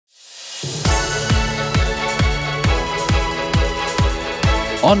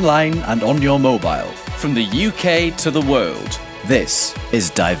online and on your mobile. From the UK to the world, this is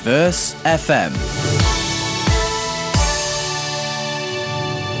Diverse FM.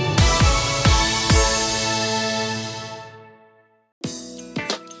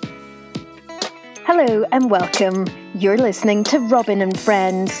 Hello and welcome. You're listening to Robin and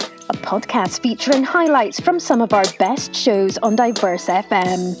Friends, a podcast featuring highlights from some of our best shows on Diverse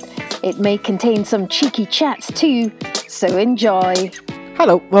FM. It may contain some cheeky chats too, so enjoy.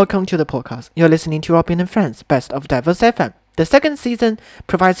 Hello, welcome to the podcast. You're listening to Robin and Friends, Best of Diverse FM. The second season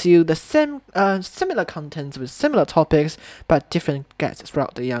provides you the similar contents with similar topics, but different guests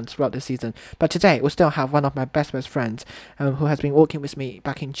throughout the season. But today, we still have one of my best friends who has been working with me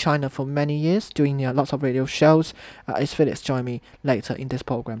back in China for many years, doing lots of radio shows. Is Phyllis join me later in this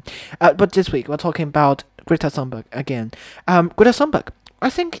program. But this week, we're talking about Greta Thunberg again. Greta Thunberg,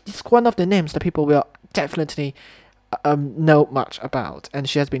 I think it's one of the names that people will definitely know much about, and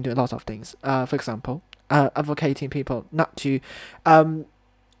she has been doing lots of things. For example, advocating people not to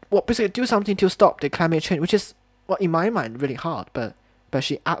basically do something to stop the climate change, which is, well, in my mind, really hard, but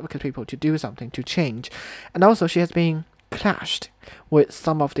she advocates people to do something to change. And also she has been clashed with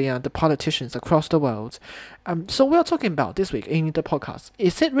some of the politicians across the world. So we're talking about this week in the podcast,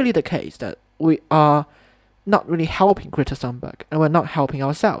 is it really the case that we are not really helping Greta Thunberg and we're not helping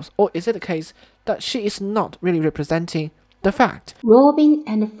ourselves? Or is it the case that she is not really representing the fact? Robin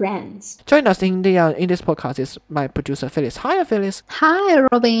and Friends. Join us in this podcast is my producer Phyllis. Hi, Phyllis. Hi,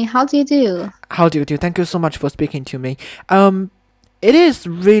 Robin. How do you do? How do you do? Thank you so much for speaking to me. It is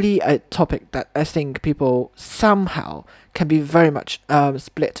really a topic that I think people somehow can be very much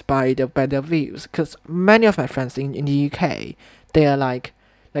split by their views, because many of my friends in the UK, they are like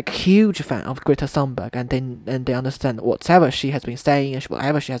huge fan of Greta Thunberg, and they understand whatever she has been saying and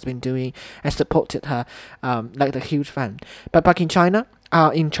whatever she has been doing, and supported her like a huge fan. But back in China,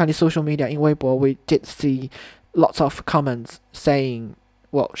 in Chinese social media, in Weibo, we did see lots of comments saying,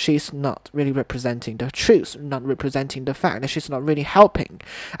 well, she's not really representing the truth, not representing the fact, that she's not really helping.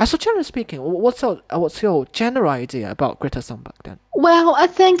 So generally speaking, what's your general idea about Greta Thunberg then? Well, I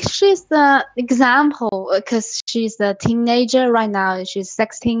think she's the example because she's a teenager right now. She's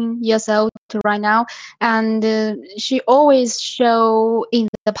 16 years old right now, and she always show in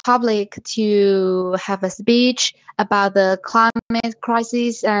the public to have a speech about the climate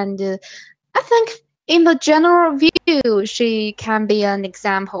crisis, and I think in the general view, she can be an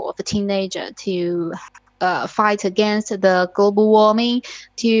example of a teenager to fight against the global warming,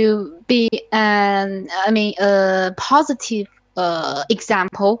 to be a positive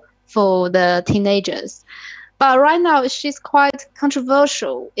example for the teenagers. But right now, she's quite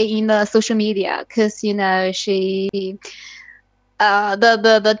controversial in the social media because she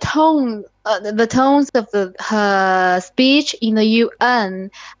the tones of her speech in the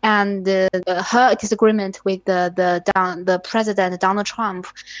UN and her disagreement with the president Donald Trump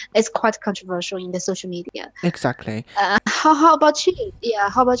is quite controversial in the social media. Exactly. How about you? Yeah,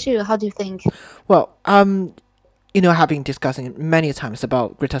 how about you? How do you think? Well, I've been discussing many times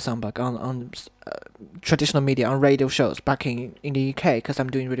about Greta Thunberg on traditional media, on radio shows back in the UK, because I'm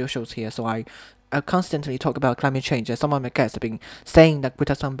doing radio shows here, so I constantly talk about climate change, and some of my guests have been saying that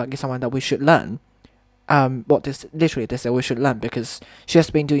Greta Thunberg is someone that we should learn. They say we should learn because she has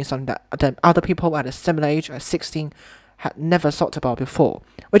been doing something that other people at a similar age, at 16, had never thought about before,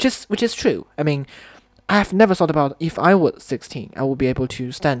 which is true. I mean, I have never thought about if I was 16, I would be able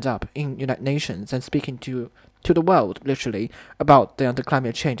to stand up in United Nations and speaking to the world, literally, about the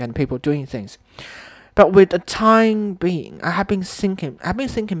climate change and people doing things. But with the time being, I've been thinking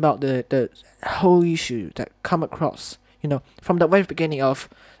about the whole issue that come across, from the very beginning of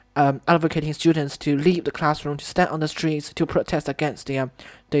advocating students to leave the classroom, to stand on the streets, to protest against the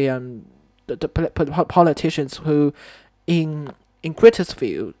politicians who, in Greta's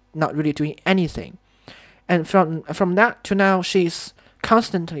view, not really doing anything. And from that to now, she's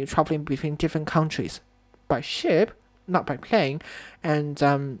constantly traveling between different countries by ship, not by plane, and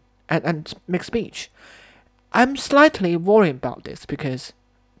make speech. I'm slightly worried about this because,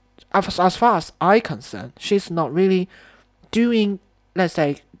 as far as I'm concerned, she's not really doing, let's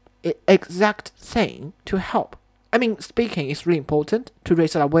say, exact thing to help. I mean, speaking is really important to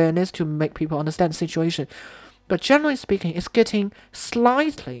raise awareness, to make people understand the situation. But generally speaking, it's getting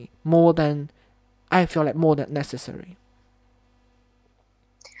slightly more than necessary.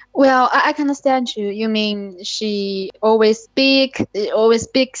 Well, I can understand you. You mean she always speaks in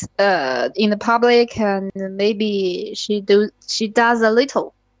the public, and maybe she does a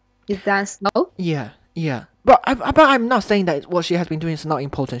little. Is that so? Yeah, Yeah, but I'm not saying that what she has been doing is not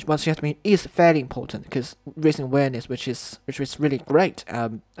important. What she has been is fairly important because raising awareness, which is really great.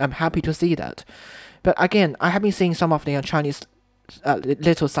 I'm happy to see that. But again, I have been seeing some of the Chinese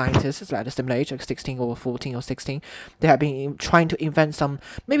little scientists, like the similar age, like 16 or 14 or 16. They have been trying to invent some,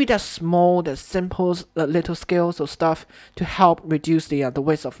 maybe they're small, they're simple little skills or stuff to help reduce the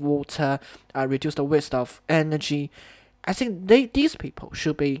waste of water, reduce the waste of energy. I think these people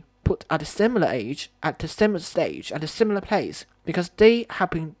should be put at a similar age, at the similar stage, at a similar place, because they have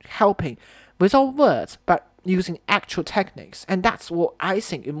been helping without words, but using actual techniques, and that's what I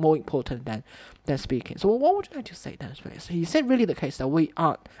think is more important than speaking. So what would you like to say then, Space? Is it really the case that we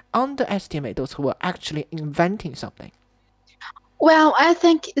are underestimate those who are actually inventing something? Well, I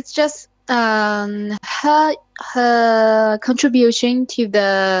think it's just her contribution to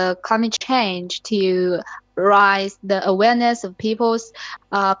the climate change to raise the awareness of people's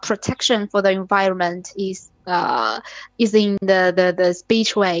protection for the environment is in the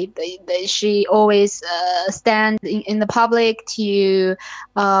speech way. She always stand in the public to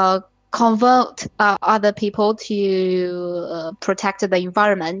convert other people to protect the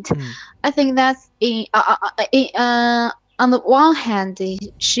environment. I think that's on the one hand,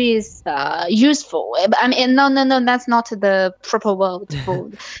 she is useful. I mean, no, that's not the proper word for.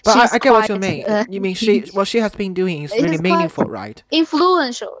 But I get what you mean. You mean what she has been doing is really meaningful, right?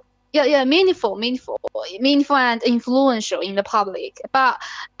 Influential. Yeah, meaningful and influential in the public. But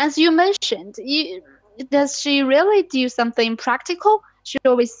as you mentioned, does she really do something practical? She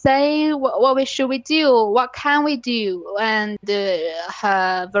always say, what should we do? What can we do? And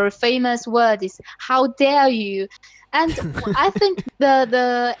her very famous word is, "How dare you?" And I think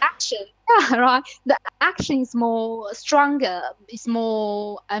the action, yeah, right. The action is more stronger. It's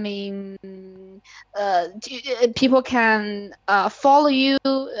more. I mean, people can follow you.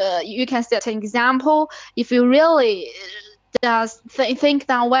 You can set an example. If you really does think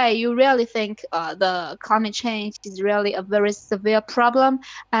that way, you really think the climate change is really a very severe problem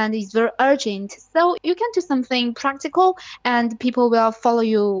and is very urgent. So you can do something practical, and people will follow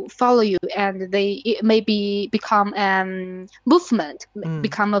you, and it maybe become movement,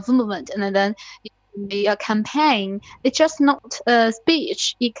 become a movement, and then it can be a campaign. It's just not a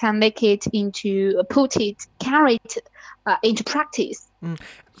speech. You can make it carry it into practice.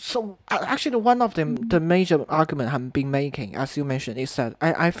 So actually, one of the major argument I've been making, as you mentioned, is that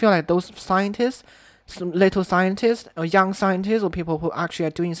I feel like those scientists, some little scientists or young scientists or people who actually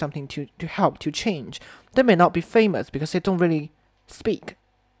are doing something to help to change, they may not be famous because they don't really speak.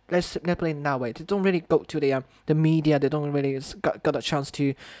 Let's put it in that way. They don't really go to the media. They don't really got a chance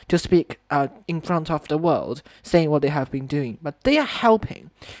to speak in front of the world, saying what they have been doing. But they are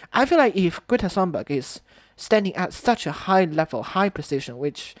helping. I feel like if Greta Thunberg is standing at such a high level, high position,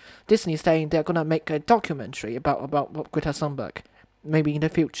 which Disney is saying they're gonna make a documentary about what Greta Thunberg, maybe in the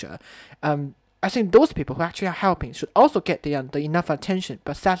future. I think those people who actually are helping should also get the enough attention.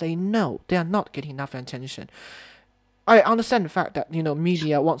 But sadly, no, they are not getting enough attention. I understand the fact that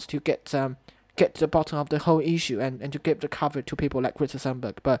media wants to get to the bottom of the whole issue and to give the cover to people like Greta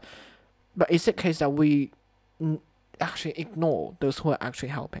Thunberg, but is it the case that we actually ignore those who are actually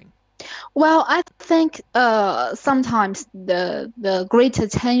helping? Well, I think sometimes the great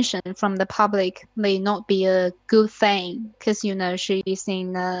attention from the public may not be a good thing, because she is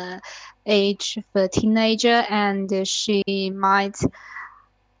in the age of a teenager, and she can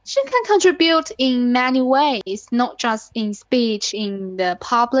contribute in many ways, not just in speech in the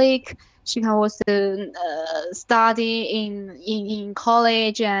public. She can also study in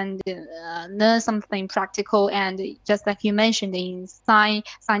college and learn something practical, and just like you mentioned, in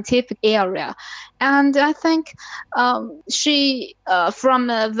scientific area. And I think she, from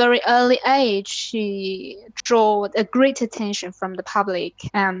a very early age, she drew a great attention from the public.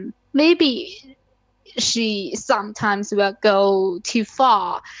 Maybe she sometimes will go too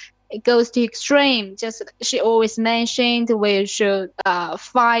far. It goes to extreme. Just she always mentioned we should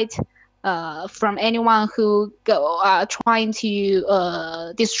fight from anyone who trying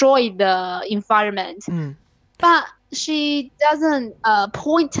to destroy the environment. But she doesn't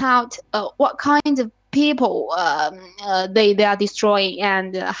point out what kind of people they are destroying,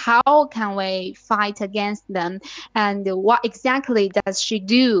 and how can we fight against them, and what exactly does she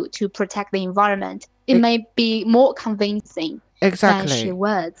do to protect the environment. It may be more convincing than she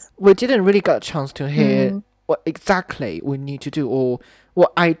words. We didn't really get a chance to hear what exactly we need to do, or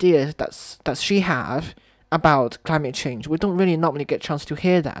what ideas that she have about climate change. We don't really normally get a chance to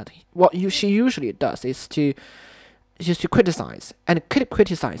hear that. What she usually does is to criticize and keep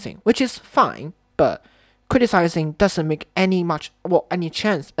criticizing, which is fine, but criticizing doesn't make any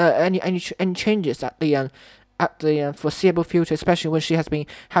changes at the foreseeable future, especially when she has been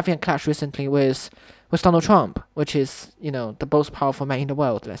having a clash recently with Donald Trump, which is the most powerful man in the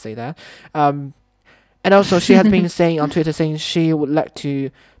world. Let's say that. And also she has been saying on Twitter saying she would like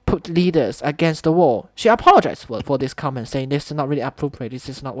to put leaders against the wall. She apologized for this comment, saying this is not really appropriate. This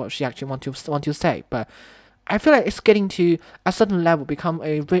is not what she actually want to say. But I feel like it's getting to a certain level, become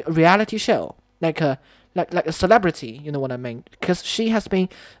a reality show, like a celebrity. You know what I mean? Because she has been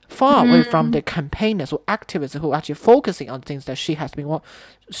far away from the campaigners or activists who are actually focusing on things that she has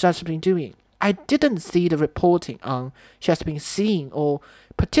been doing. I didn't see the reporting on she has been seeing or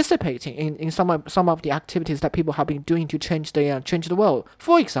participating in some of the activities that people have been doing to change the world.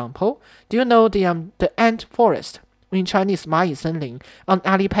 For example, do you know the ant forest in Chinese 蚂蚁森林 on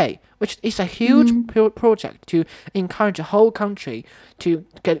Alipay, which is a huge project to encourage the whole country to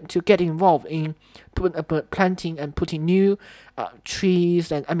get involved in planting and putting new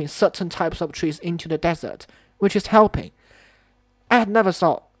trees and certain types of trees into the desert, which is helping. I had never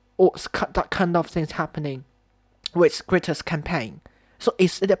thought that kind of things happening with Greta's campaign. So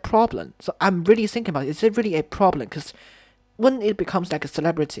is it a problem? So I'm really thinking about it. Is it really a problem? Because when it becomes like a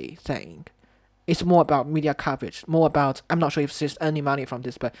celebrity thing, it's more about media coverage, more about, I'm not sure if she's earning money from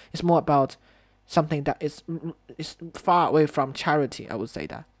this, but it's more about something that is far away from charity, I would say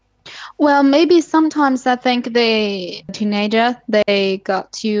that. Well, maybe sometimes I think the teenager, they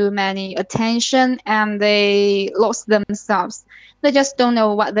got too many attention and they lost themselves. They just don't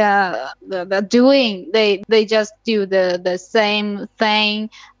know what they're doing. They just do the same thing,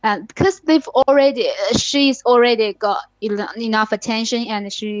 and because she's already got enough attention,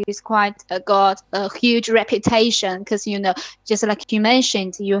 and she's quite got a huge reputation. Because just like you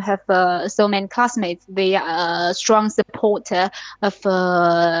mentioned, you have so many classmates. They are a strong supporter of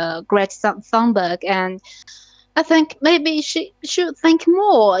Greta Thunberg, and I think maybe she should think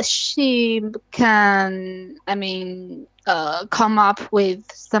more. She can, come up with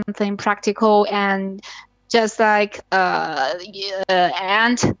something practical and just like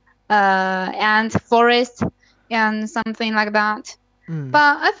ant forest and something like that.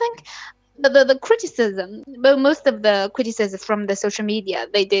 But I think the criticism, but most of the criticism from the social media,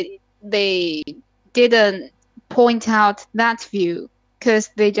 they didn't point out that view,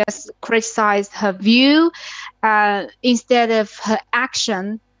 because they just criticized her view instead of her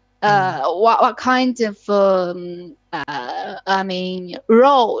action. What kind of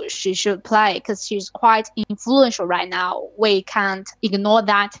role she should play, because she's quite influential right now. We can't ignore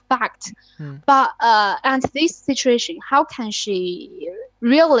that fact. But and this situation, how can she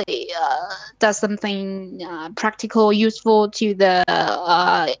really do something practical, useful to the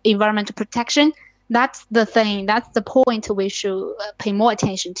environmental protection? That's the thing. That's the point we should pay more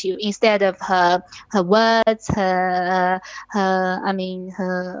attention to, instead of her words, her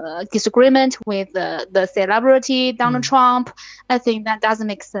disagreement with the celebrity Donald Trump. I think that doesn't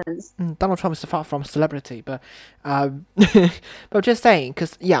make sense. Donald Trump is far from celebrity, but but just saying,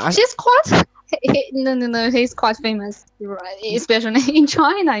 because she's quite. No, he's quite famous, right? Especially in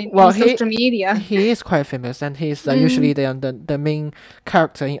China, on social media. He is quite famous, and he's usually the main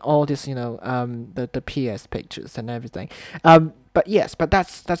character in all this, the PS pictures and everything. But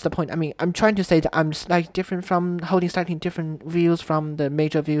that's the point. I'm trying to say that I'm slightly different from holding slightly different views from the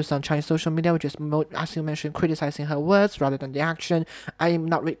major views on Chinese social media, which is, as you mentioned, criticizing her words rather than the action. I am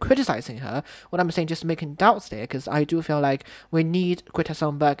not really criticizing her. What I'm saying, just making doubts there, because I do feel like we need Greta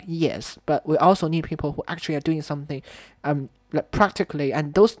Thunberg, yes, but we also need people who actually are doing something practically,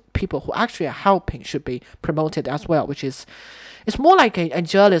 and those people who actually are helping should be promoted as well, which is, it's more like a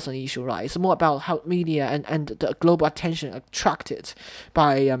journalism issue, right? It's more about how media and the global attention attracted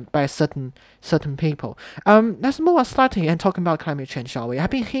by certain people. Let's move on slightly and talking about climate change, shall we? I've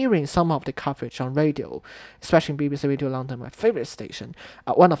been hearing some of the coverage on radio, especially BBC Radio London, my favorite station.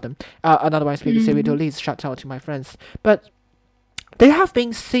 One of them. Another one is BBC Radio Leeds. Shout out to my friends. But they have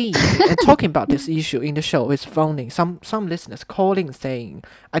been seen and talking about this issue in the show with phoning. Some listeners calling saying,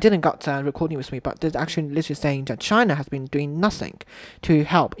 I didn't got recording with me, but they're actually literally saying that China has been doing nothing to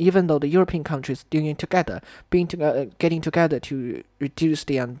help, even though the European countries doing together, getting together to reduce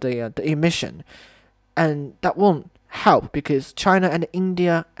the emission, and that won't help because China and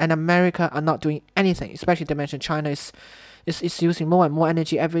India and America are not doing anything. Especially they mentioned China is using more and more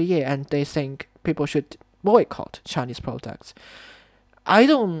energy every year, and they think people should boycott Chinese products. I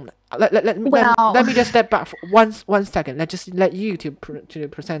don't. Let me just step back for one second. Let you to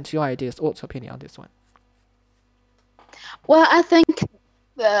present your ideas, what's your opinion on this one. Well, I think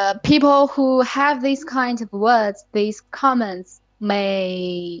people who have these kind of words, these comments,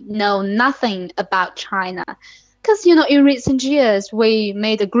 may know nothing about China. Because, you know, in recent years, we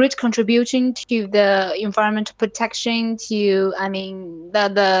made a great contribution to the environmental protection, to, I mean,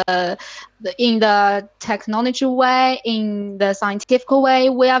 the in the technology way, in the scientific way,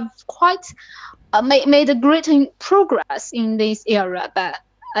 we have quite made a great progress in this area. But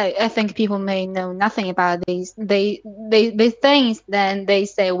I think people may know nothing about these. They think, then they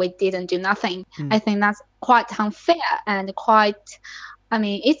say we didn't do nothing. I think that's quite unfair and quite. I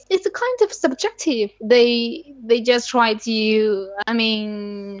mean, it's a kind of subjective. They just try to, I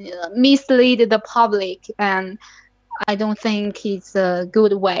mean, mislead the public, and I don't think it's a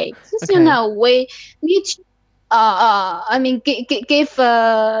good way. Because Okay. you know, we need to, I mean, give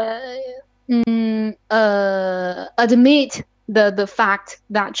admit the fact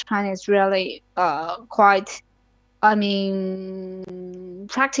that China is really quite, I mean,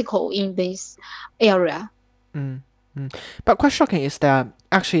 practical in this area. But quite shocking is that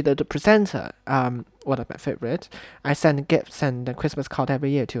actually the presenter, one of my favorites, I send gifts and a Christmas card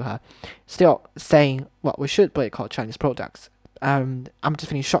every year to her, still saying, well, we should boycott Chinese products. I'm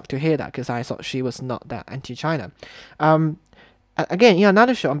definitely shocked to hear that because I thought she was not that anti-China. Again, in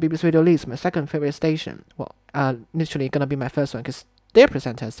another show on BBC Radio Leeds, my second favorite station, well, literally gonna be my first one because their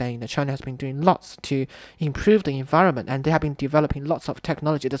presenter is saying that China has been doing lots to improve the environment and they have been developing lots of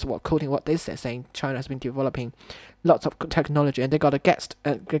technology. That's what quoting what they said, saying China has been developing lots of technology, and they got a guest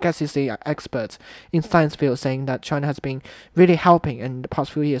is the expert in science field saying that China has been really helping in the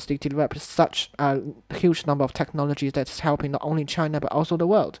past few years. They developed such a huge number of technologies that's helping not only China but also the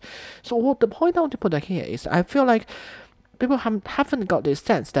world. So what the point I want to put here is I feel like people haven't got this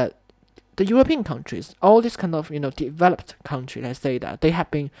sense that the European countries, all these kind of developed countries, let's say that they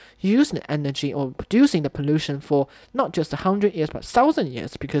have been using the energy or producing the pollution for not just 100 years but 1,000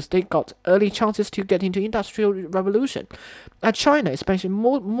 years because they got early chances to get into industrial revolution. And China, especially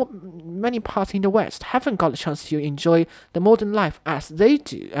many parts in the West, haven't got a chance to enjoy the modern life as they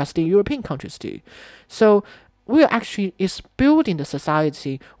do, as the European countries do. So we actually is building the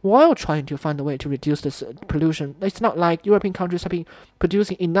society while trying to find a way to reduce this pollution. It's not like European countries have been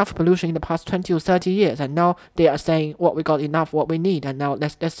producing enough pollution in the past 20 or 30 years, and now they are saying, what we got enough, what we need, and now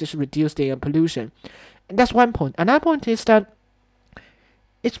let's just reduce the pollution. And that's one point. Another point is that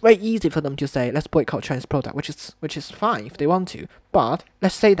it's very easy for them to say, let's boycott Chinese product, which is fine if they want to. But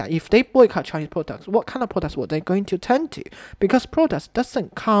let's say that if they boycott Chinese products, what kind of products were they going to turn to? Because products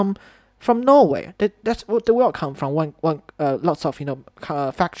doesn't come from Norway. That's what they will come from lots of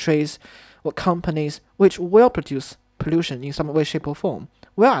factories or companies which will produce pollution in some way, shape or form.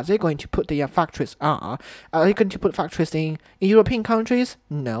 Where are they going to put their factories? Are they going to put factories in European countries?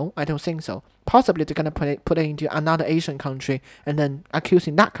 No, I don't think so. Possibly they're going to put it into another Asian country and then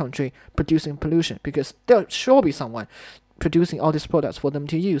accusing that country producing pollution, because there'll sure be someone producing all these products for them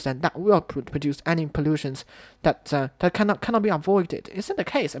to use, and that will produce any pollutions that cannot be avoided. Isn't the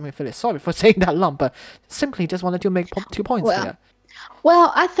case? I mean, Phyllis, sorry for saying that long, but simply just wanted to make 2 points here.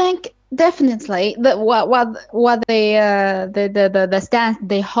 Well, I think definitely that what the stance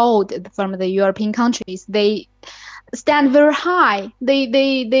they hold from the European countries, they stand very high. They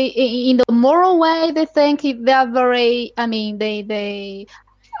in the moral way, they think they are very. I mean, they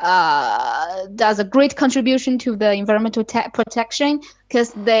does a great contribution to the environmental protection,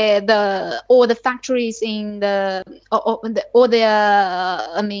 because all the factories in their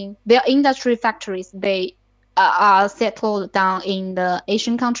industry factories, they are settled down in the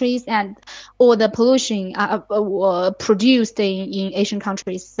Asian countries, and all the pollution are produced in Asian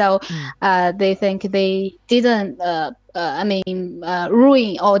countries. So they think they didn't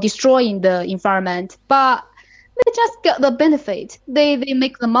ruin or destroying the environment, but they just get the benefit. They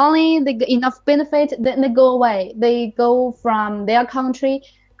make the money, they get enough benefit, then they go away. They go from their country,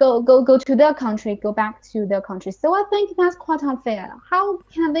 go to their country, go back to their country. So I think that's quite unfair. How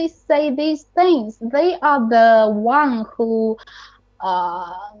can they say these things? They are the one who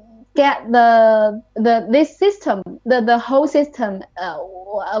get this system, the whole system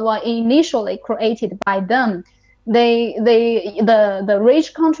was initially created by them. The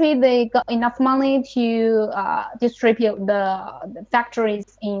rich country, they got enough money to distribute the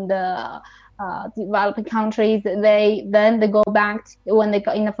factories in the developing countries. They go back when they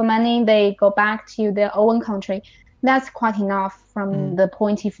got enough money, they go back to their own country. That's quite enough from the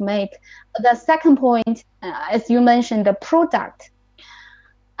point you've made. The second point, as you mentioned, the product.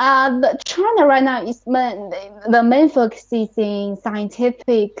 China right now is the main focus is in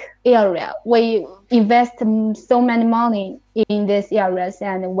scientific area. We invest so many money in these areas,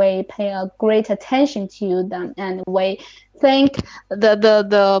 and we pay a great attention to them, and we think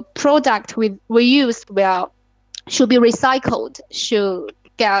the product we use will should be recycled, should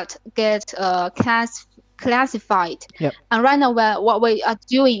get classified. Yep. And right now, what we are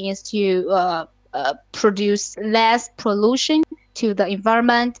doing is to produce less pollution to the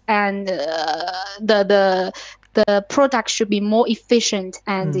environment, and the product should be more efficient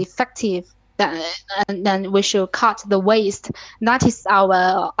and effective. And then we should cut the waste. That is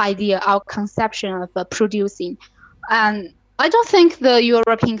our idea, our conception of producing. And I don't think the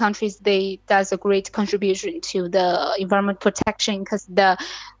European countries does a great contribution to the environment protection, because their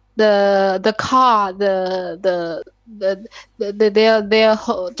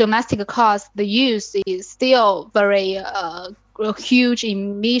domestic cars, the use is still very huge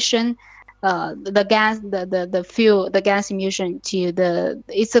emission. The gas emission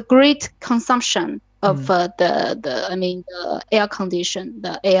it's a great consumption of the air condition,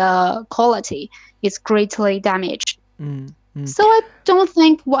 the air quality is greatly damaged. So I don't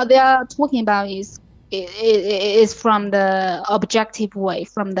think what they are talking about is from the objective way,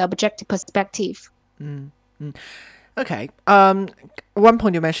 from the objective perspective. Okay. One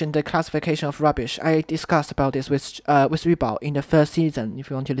point you mentioned, the classification of rubbish. I discussed about this with Yubao in the first season. If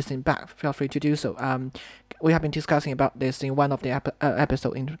you want to listen back, feel free to do so. We have been discussing about this in one of the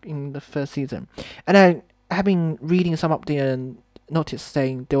episode in the first season, and I have been reading some of the notice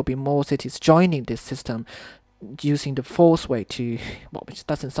saying there will be more cities joining this system, using the force way to, well, which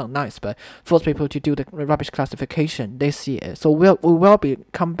doesn't sound nice, but force people to do the rubbish classification this year. So we will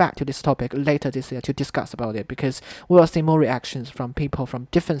come back to this topic later this year to discuss about it, because we will see more reactions from people from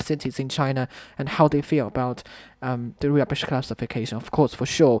different cities in China and how they feel about the rubbish classification. Of course, for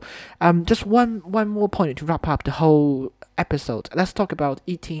sure. Just one more point to wrap up the whole episode. Let's talk about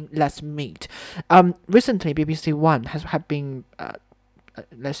eating less meat. Recently, BBC One has been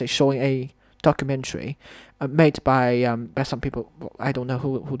let's say showing a documentary made by some people. Well, I don't know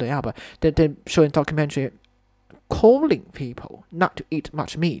who they are, but they're showing documentary calling people not to eat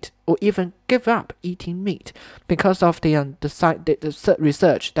much meat or even give up eating meat because of the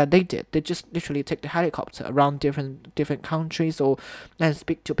research that they did. They just literally take the helicopter around different countries and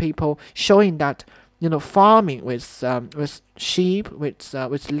speak to people, showing that farming with sheep,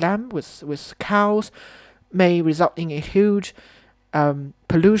 with lamb, with cows may result in a huge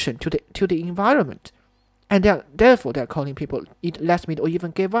pollution to the environment, and therefore they're calling people eat less meat or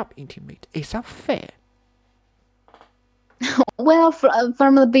even give up eating meat. Is that fair? Well,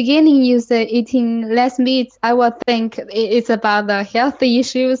 from the beginning, you said eating less meat. I would think it's about the healthy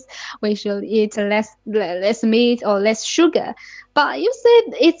issues. We should eat less meat or less sugar. But you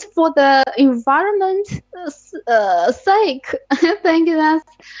said it's for the environment sake. I think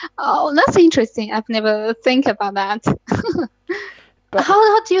that's interesting. I've never think about that. But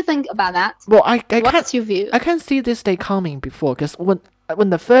how do you think about that? Well, what's your view? I can't see this day coming before, because when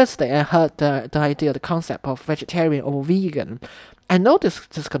the first day I heard the idea, the concept of vegetarian or vegan, I know this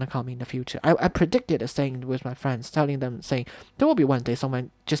is gonna come in the future. I predicted it, saying with my friends, telling them, saying there will be one day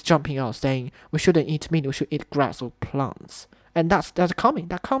someone just jumping out saying we shouldn't eat meat, we should eat grass or plants. And that's coming.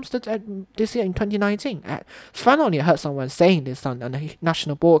 That comes this year in 2019. Finally, I heard someone saying this on a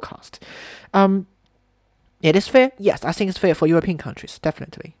national broadcast. It is fair. Yes, I think it's fair for European countries.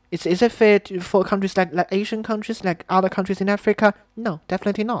 Definitely. Is it fair for countries like Asian countries, like other countries in Africa? No,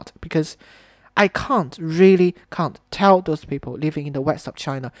 definitely not. Because I can't tell those people living in the west of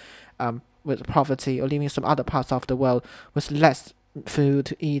China, with poverty, or living in some other parts of the world with less food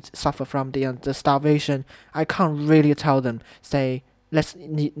to eat, suffer from the starvation. I can't really tell them, say, let's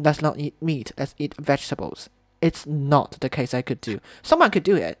not eat meat, let's eat vegetables. It's not the case I could do. Someone could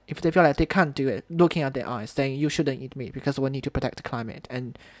do it if they feel like they can't do it, looking at their eyes, saying you shouldn't eat meat because we need to protect the climate,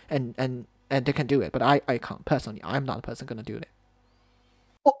 and they can do it. But I can't personally. I'm not the person gonna do it.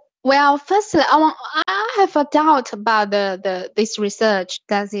 Well, firstly, I have a doubt about this research.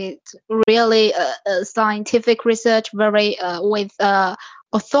 Does it really scientific research, very with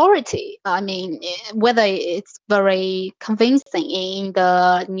authority? I mean, whether it's very convincing in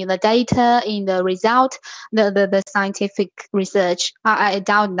the data, in the result, the scientific research. I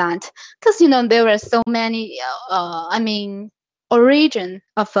doubt that, because there are so many. Origin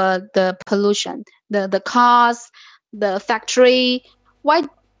of the pollution, the cars, the factory.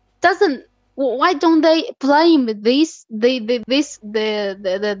 Why don't they blame the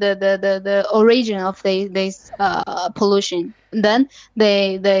origin of this pollution? Then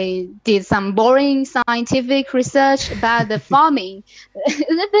they did some boring scientific research about the farming.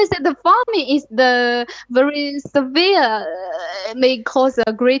 They said the farming is the very severe, may cause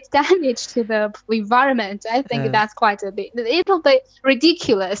a great damage to the environment. I think that's quite a little bit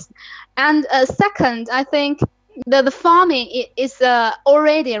ridiculous. And second, I think the farming is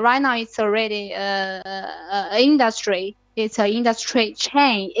already right now. It's already industry. It's an industry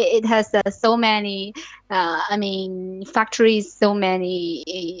chain. It has so many, factories. So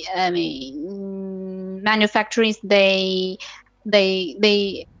many, manufacturers. They.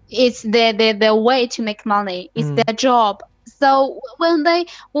 It's their way to make money. It's their job. So when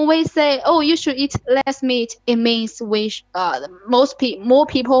we say, oh, you should eat less meat, it means more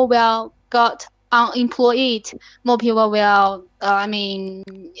people will got unemployed. More people will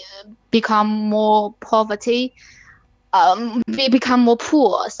become more poverty. Become more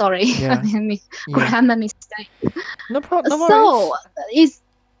poor. Sorry, Yeah. grammar mistake. No problem. No So worries.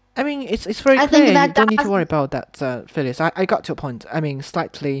 It's very I clear. think that You don't need to does- worry about that, Phyllis. I got your point. We're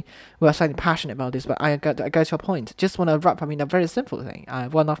slightly passionate about this, but I got your point. Just want to wrap up in a very simple thing.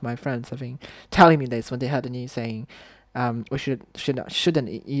 One of my friends have been telling me this when they heard the news saying, we shouldn't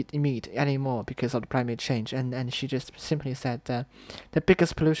eat meat anymore because of the climate change, and she just simply said that the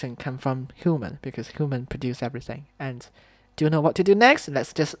biggest pollution comes from human because human produce everything. And do you know what to do next?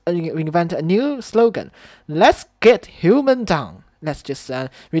 Let's just invent a new slogan. Let's get human down. Let's just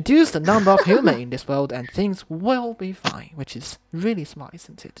reduce the number of human in this world and things will be fine, which is really smart,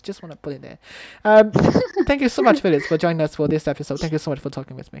 isn't it? Just want to put it there. Thank you so much, Phyllis, for joining us for this episode. Thank you so much for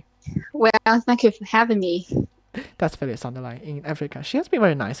talking with me. Well, thank you for having me. That's Phyllis on the line in Africa. She has been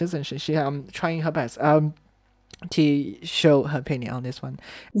very nice, isn't she? She trying her best to show her opinion on this one.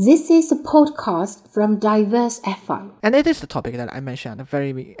 This is a podcast from Diverse FM. And it is the topic that I mentioned at the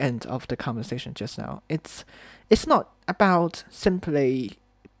very end of the conversation just now. It's not about simply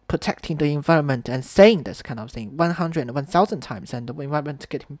protecting the environment and saying this kind of thing 100 and 1,000 times and the environment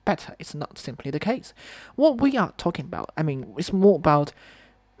getting better. It's not simply the case. What we are talking about, it's more about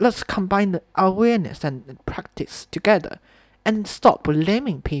let's combine the awareness and practice together and stop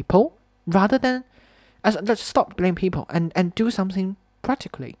blaming people rather than let's stop blaming people and do something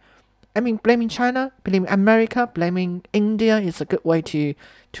practically. Blaming China, blaming America, blaming India is a good way to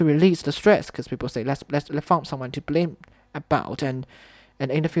release the stress because people say let's find someone to blame about and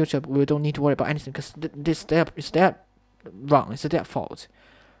in the future we don't need to worry about anything because it's their wrong, it's their fault.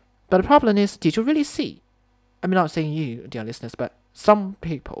 But the problem is, did you really see? I'm not saying you, dear listeners, but some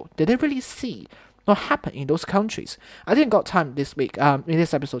people, did they really see what happened in those countries? I didn't got time this week in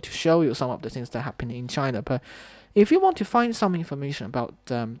this episode to show you some of the things that happened in China, but if you want to find some information about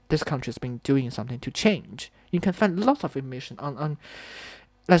this country's been doing something to change, you can find lots of information on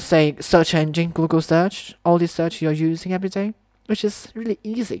let's say, search engine, Google search, all this search you're using every day, which is really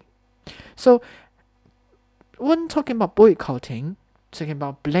easy. So, when talking about boycotting, talking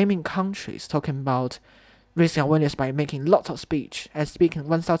about blaming countries, talking about raising awareness by making lots of speech and speaking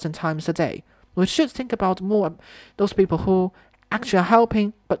 1,000 times a day, we should think about more those people who actually are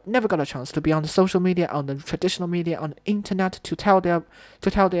helping but never got a chance to be on the social media, on the traditional media, on the internet to tell their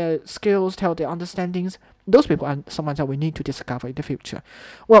skills, tell their understandings. Those people are someone that we need to discover in the future.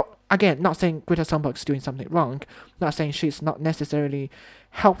 Well, again, not saying Greta Thunberg is doing something wrong, not saying she's not necessarily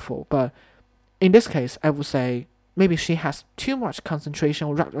helpful, but in this case, I would say maybe she has too much concentration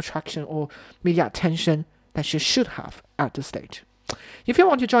or attraction or media attention that she should have at this stage. If you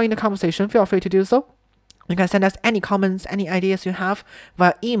want to join the conversation, feel free to do so. You can send us any comments, any ideas you have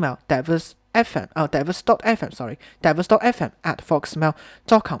via email diverse.fm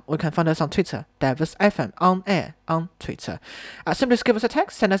 @foxmail.com. Or you can find us on Twitter, diversefm on air on Twitter. Simply just give us a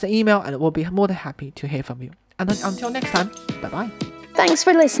text, send us an email, and we'll be more than happy to hear from you. And then until next time, bye-bye. Thanks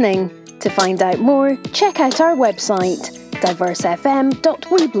for listening. To find out more, check out our website,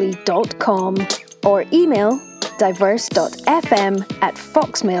 diversefm.weebly.com, or email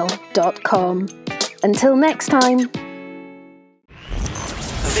diverse.fm@foxmail.com. Until next time.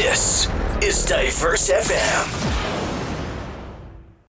 This is Diverse FM.